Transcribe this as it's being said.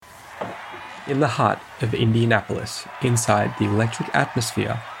In the heart of Indianapolis, inside the electric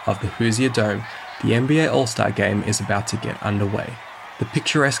atmosphere of the Hoosier Dome, the NBA All-Star Game is about to get underway. The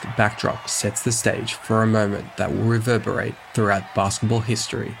picturesque backdrop sets the stage for a moment that will reverberate throughout basketball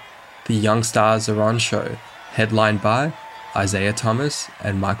history. The young stars are on show, headlined by Isiah Thomas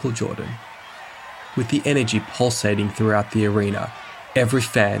and Michael Jordan. With the energy pulsating throughout the arena, every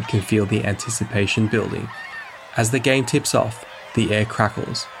fan can feel the anticipation building. As the game tips off, the air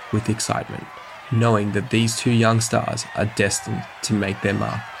crackles with excitement, knowing that these two young stars are destined to make their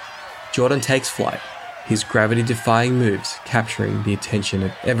mark. Jordan takes flight, his gravity-defying moves capturing the attention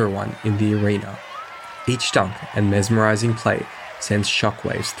of everyone in the arena. Each dunk and mesmerizing play sends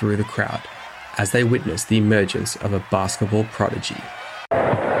shockwaves through the crowd as they witness the emergence of a basketball prodigy.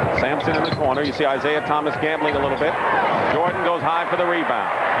 Sampson in the corner. You see Isiah Thomas gambling a little bit. Jordan goes high for the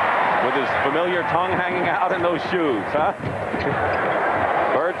rebound with his familiar tongue hanging out in those shoes, huh?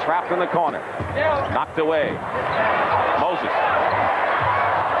 Bird trapped in the corner. Knocked away. Moses.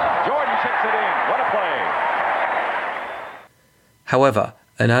 Jordan chips it in. What a play. However,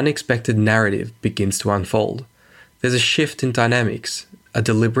 an unexpected narrative begins to unfold. There's a shift in dynamics, a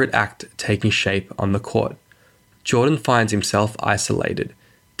deliberate act taking shape on the court. Jordan finds himself isolated,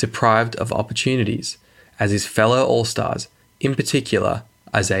 deprived of opportunities, as his fellow All-Stars, in particular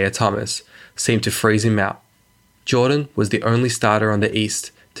Isiah Thomas, seem to freeze him out. Jordan was the only starter on the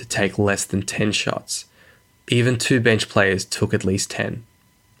East to take less than 10 shots. Even two bench players took at least 10.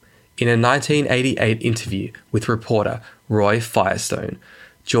 In a 1988 interview with reporter Roy Firestone,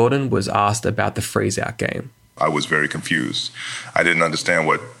 Jordan was asked about the freeze-out game. I was very confused. I didn't understand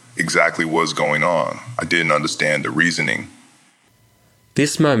what exactly was going on. I didn't understand the reasoning.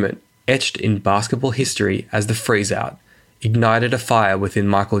 This moment, etched in basketball history as the freeze-out, ignited a fire within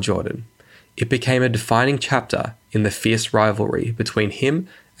Michael Jordan. It became a defining chapter in the fierce rivalry between him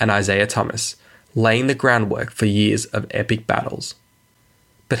and Isiah Thomas, laying the groundwork for years of epic battles.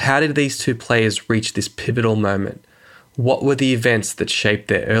 But how did these two players reach this pivotal moment? What were the events that shaped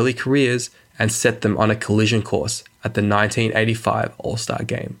their early careers and set them on a collision course at the 1985 All-Star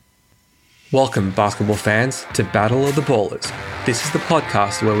Game? Welcome, basketball fans, to Battle of the Ballers. This is the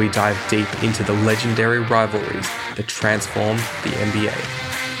podcast where we dive deep into the legendary rivalries that transformed the NBA.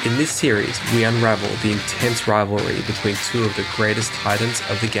 In this series, we unravel the intense rivalry between two of the greatest titans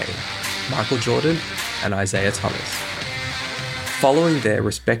of the game, Michael Jordan and Isiah Thomas. Following their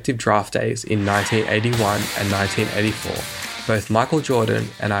respective draft days in 1981 and 1984, both Michael Jordan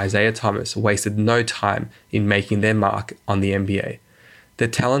and Isiah Thomas wasted no time in making their mark on the NBA. Their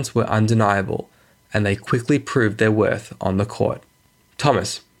talents were undeniable, and they quickly proved their worth on the court.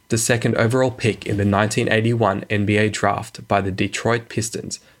 Thomas, the second overall pick in the 1981 NBA draft by the Detroit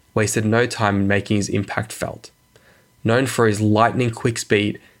Pistons, wasted no time in making his impact felt. Known for his lightning-quick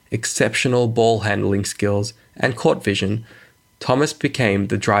speed, exceptional ball handling skills, and court vision, Thomas became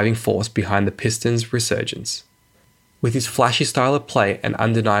the driving force behind the Pistons' resurgence. With his flashy style of play and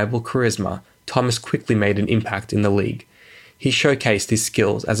undeniable charisma, Thomas quickly made an impact in the league. He showcased his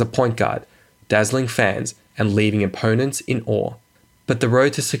skills as a point guard, dazzling fans and leaving opponents in awe. But the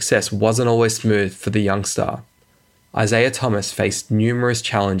road to success wasn't always smooth for the young star. Isiah Thomas faced numerous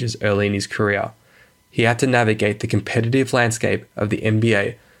challenges early in his career. He had to navigate the competitive landscape of the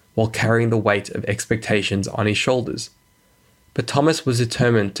NBA while carrying the weight of expectations on his shoulders. But Thomas was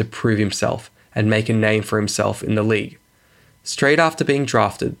determined to prove himself and make a name for himself in the league. Straight after being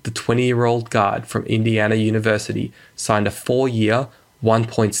drafted, the 20-year-old guard from Indiana University signed a 4-year,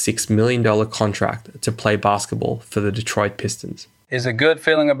 $1.6 million contract to play basketball for the Detroit Pistons. It's a good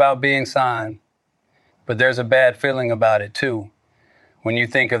feeling about being signed, but there's a bad feeling about it too. When you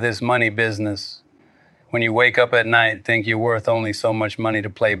think of this money business, when you wake up at night, think you're worth only so much money to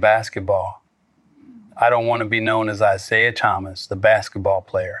play basketball. I don't want to be known as Isiah Thomas, the basketball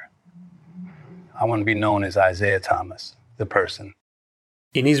player. I want to be known as Isiah Thomas, the person.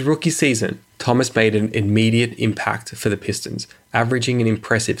 In his rookie season, Thomas made an immediate impact for the Pistons, averaging an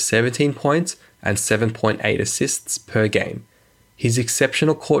impressive 17 points and 7.8 assists per game. His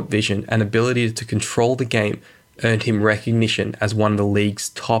exceptional court vision and ability to control the game earned him recognition as one of the league's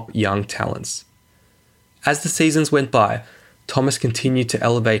top young talents. As the seasons went by, Thomas continued to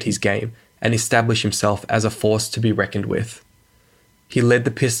elevate his game and establish himself as a force to be reckoned with. He led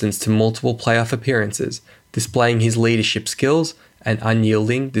the Pistons to multiple playoff appearances, displaying his leadership skills and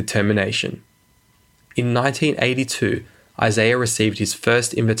unyielding determination. In 1982, Isiah received his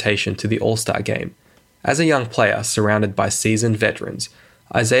first invitation to the All-Star Game. As a young player surrounded by seasoned veterans,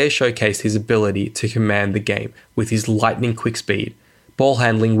 Isiah showcased his ability to command the game with his lightning-quick speed, ball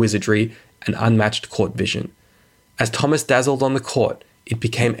handling wizardry, and unmatched court vision. As Thomas dazzled on the court, it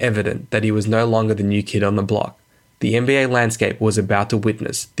became evident that he was no longer the new kid on the block. The NBA landscape was about to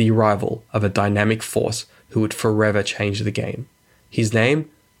witness the arrival of a dynamic force who would forever change the game. His name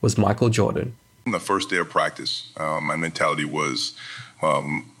was Michael Jordan. On the first day of practice, my mentality was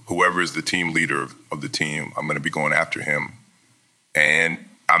whoever is the team leader of the team, I'm going to be going after him. And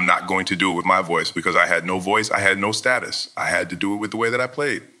I'm not going to do it with my voice because I had no voice, I had no status. I had to do it with the way that I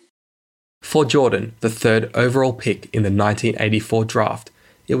played. For Jordan, the third overall pick in the 1984 draft,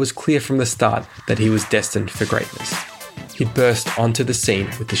 it was clear from the start that he was destined for greatness. He burst onto the scene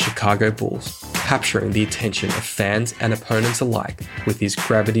with the Chicago Bulls, capturing the attention of fans and opponents alike with his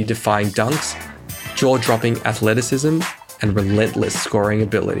gravity-defying dunks, jaw-dropping athleticism, and relentless scoring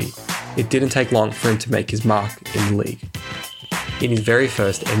ability. It didn't take long for him to make his mark in the league. In his very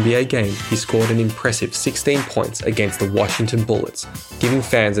first NBA game, he scored an impressive 16 points against the Washington Bullets, giving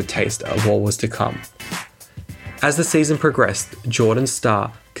fans a taste of what was to come. As the season progressed, Jordan's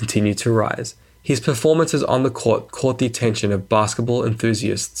star continued to rise. His performances on the court caught the attention of basketball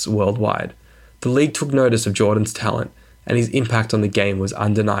enthusiasts worldwide. The league took notice of Jordan's talent, and his impact on the game was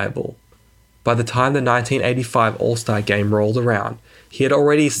undeniable. By the time the 1985 All-Star Game rolled around, he had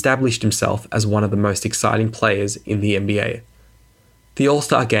already established himself as one of the most exciting players in the NBA. The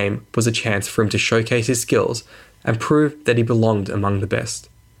All-Star Game was a chance for him to showcase his skills and prove that he belonged among the best.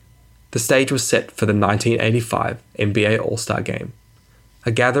 The stage was set for the 1985 NBA All-Star Game,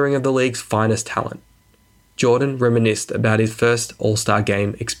 a gathering of the league's finest talent. Jordan reminisced about his first All-Star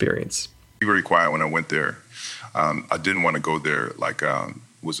Game experience. Very quiet when I went there. I didn't want to go there like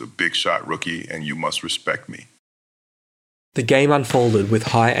was a big shot rookie and you must respect me. The game unfolded with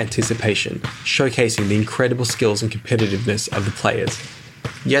high anticipation, showcasing the incredible skills and competitiveness of the players.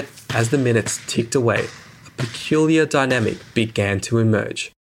 Yet, as the minutes ticked away, a peculiar dynamic began to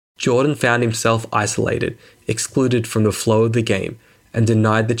emerge. Jordan found himself isolated, excluded from the flow of the game, and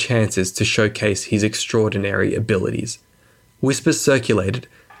denied the chances to showcase his extraordinary abilities. Whispers circulated,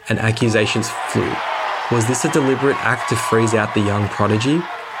 and accusations flew. Was this a deliberate act to freeze out the young prodigy?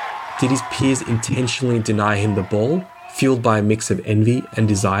 Did his peers intentionally deny him the ball, fueled by a mix of envy and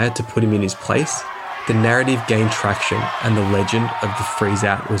desire to put him in his place? The narrative gained traction, and the legend of the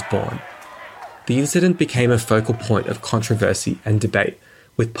freeze-out was born. The incident became a focal point of controversy and debate,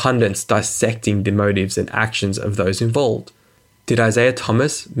 with pundits dissecting the motives and actions of those involved. Did Isiah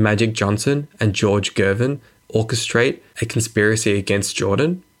Thomas, Magic Johnson, and George Gervin orchestrate a conspiracy against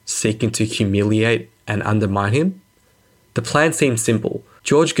Jordan, seeking to humiliate and undermine him? The plan seemed simple.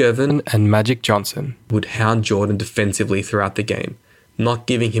 George Gervin and Magic Johnson would hound Jordan defensively throughout the game, not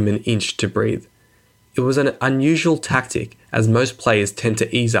giving him an inch to breathe. It was an unusual tactic, as most players tend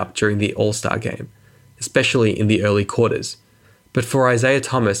to ease up during the All-Star Game, especially in the early quarters. But for Isiah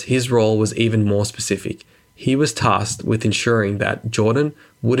Thomas, his role was even more specific. He was tasked with ensuring that Jordan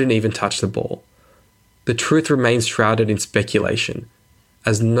wouldn't even touch the ball. The truth remains shrouded in speculation,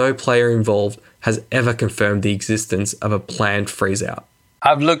 as no player involved has ever confirmed the existence of a planned freeze-out.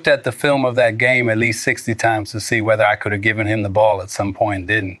 I've looked at the film of that game at least 60 times to see whether I could have given him the ball at some point,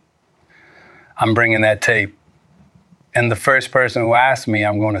 didn't. I'm bringing that tape. And the first person who asks me,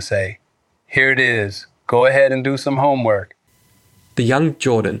 I'm going to say, here it is. Go ahead and do some homework. The young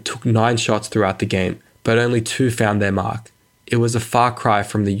Jordan took 9 shots throughout the game, but only 2 found their mark. It was a far cry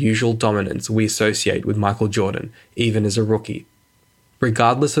from the usual dominance we associate with Michael Jordan, even as a rookie.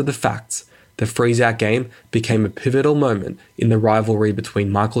 Regardless of the facts, the freeze-out game became a pivotal moment in the rivalry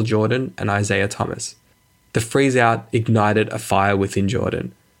between Michael Jordan and Isiah Thomas. The freeze-out ignited a fire within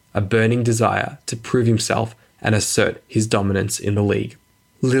Jordan, a burning desire to prove himself and assert his dominance in the league.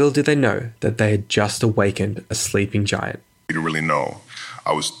 Little did they know that they had just awakened a sleeping giant. I didn't really know.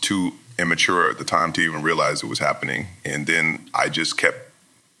 I was too immature at the time to even realize it was happening. And then I just kept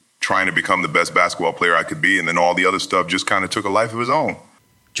trying to become the best basketball player I could be, and then all the other stuff just kind of took a life of its own.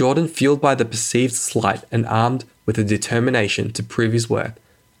 Jordan, fueled by the perceived slight and armed with a determination to prove his worth,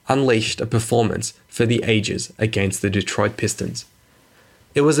 unleashed a performance for the ages against the Detroit Pistons.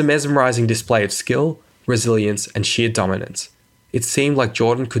 It was a mesmerizing display of skill, resilience, and sheer dominance. It seemed like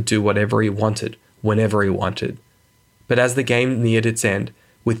Jordan could do whatever he wanted, whenever he wanted. But as the game neared its end,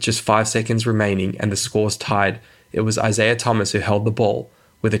 with just 5 seconds remaining and the scores tied, it was Isiah Thomas who held the ball,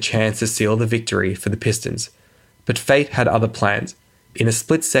 with a chance to seal the victory for the Pistons. But fate had other plans. In a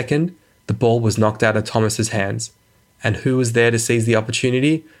split second, the ball was knocked out of Thomas's hands. And who was there to seize the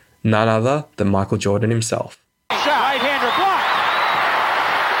opportunity? None other than Michael Jordan himself. Right-hander block.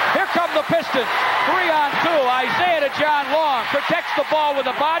 Here come the Pistons. 3-on-2. Isiah to John Long. Protects the ball with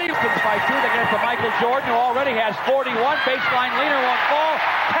the body. By shooting against Michael Jordan, who already has 41. Baseline leaner won't fall.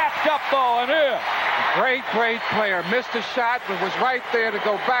 Tapped up though, and here. Great player. Missed a shot, but was right there to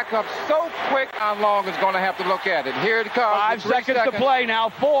go back up so quick. How long is going to have to look at it? Here it comes. 5 seconds to play. Now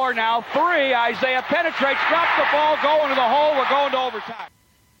 4, now 3. Isiah penetrates, drops the ball, going to the hole. We're going to overtime.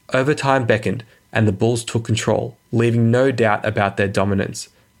 Overtime beckoned, and the Bulls took control, leaving no doubt about their dominance,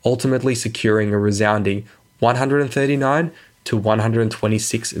 ultimately securing a resounding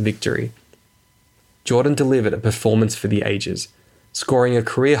 139-126 victory. Jordan delivered a performance for the ages, scoring a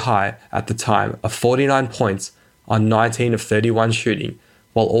career high at the time of 49 points on 19 of 31 shooting,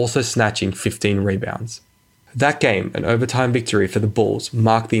 while also snatching 15 rebounds. That game, an overtime victory for the Bulls,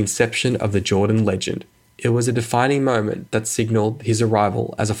 marked the inception of the Jordan legend. It was a defining moment that signaled his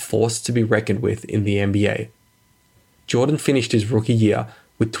arrival as a force to be reckoned with in the NBA. Jordan finished his rookie year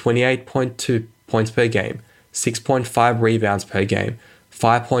with 28.2 points per game, 6.5 rebounds per game,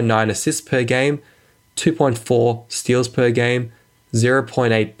 5.9 assists per game, 2.4 steals per game,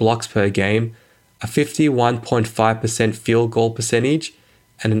 0.8 blocks per game, a 51.5% field goal percentage,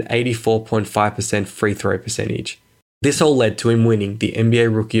 and an 84.5% free throw percentage. This all led to him winning the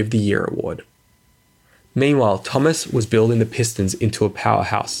NBA Rookie of the Year award. Meanwhile, Thomas was building the Pistons into a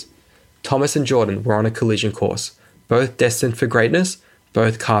powerhouse. Thomas and Jordan were on a collision course, both destined for greatness,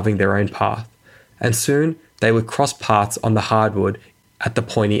 both carving their own path, and soon they would cross paths on the hardwood at the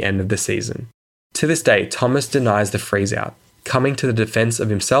pointy end of the season. To this day, Thomas denies the freeze-out, coming to the defense of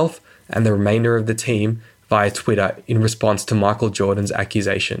himself and the remainder of the team via Twitter in response to Michael Jordan's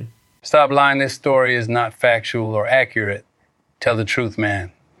accusation. Stop lying, this story is not factual or accurate. Tell the truth,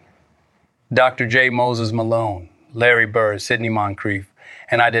 man. Dr. J. Moses Malone, Larry Bird, Sidney Moncrief,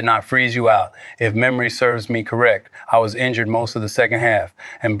 and I did not freeze you out. If memory serves me correct, I was injured most of the second half,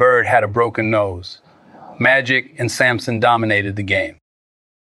 and Bird had a broken nose. Magic and Samson dominated the game.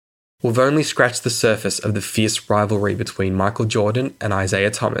 We've only scratched the surface of the fierce rivalry between Michael Jordan and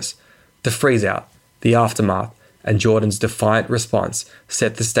Isiah Thomas. The freeze-out, the aftermath, and Jordan's defiant response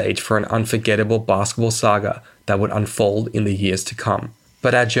set the stage for an unforgettable basketball saga that would unfold in the years to come.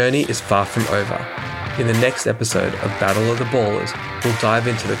 But our journey is far from over. In the next episode of Battle of the Ballers, we'll dive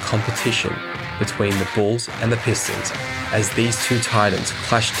into the competition between the Bulls and the Pistons as these two titans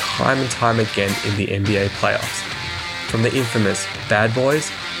clash time and time again in the NBA playoffs. From the infamous Bad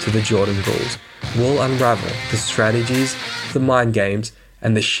Boys to the Jordan Bulls, we'll unravel the strategies, the mind games,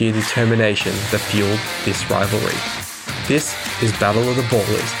 and the sheer determination that fueled this rivalry. This is Battle of the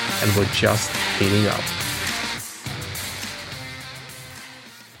Ballers, and we're just heating up.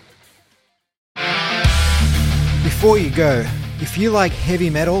 Before you go, if you like heavy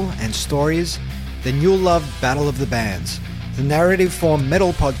metal and stories, then you'll love Battle of the Bands, the narrative form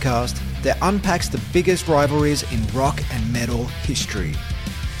metal podcast that unpacks the biggest rivalries in rock and metal history.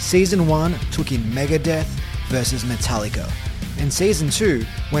 Season 1 took in Megadeth versus Metallica, and Season 2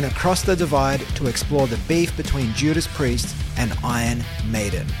 went across the divide to explore the beef between Judas Priest and Iron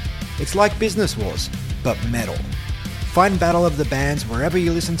Maiden. It's like Business Wars, but metal. Find Battle of the Bands wherever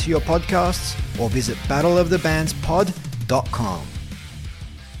you listen to your podcasts, or visit battleofthebandspod.com.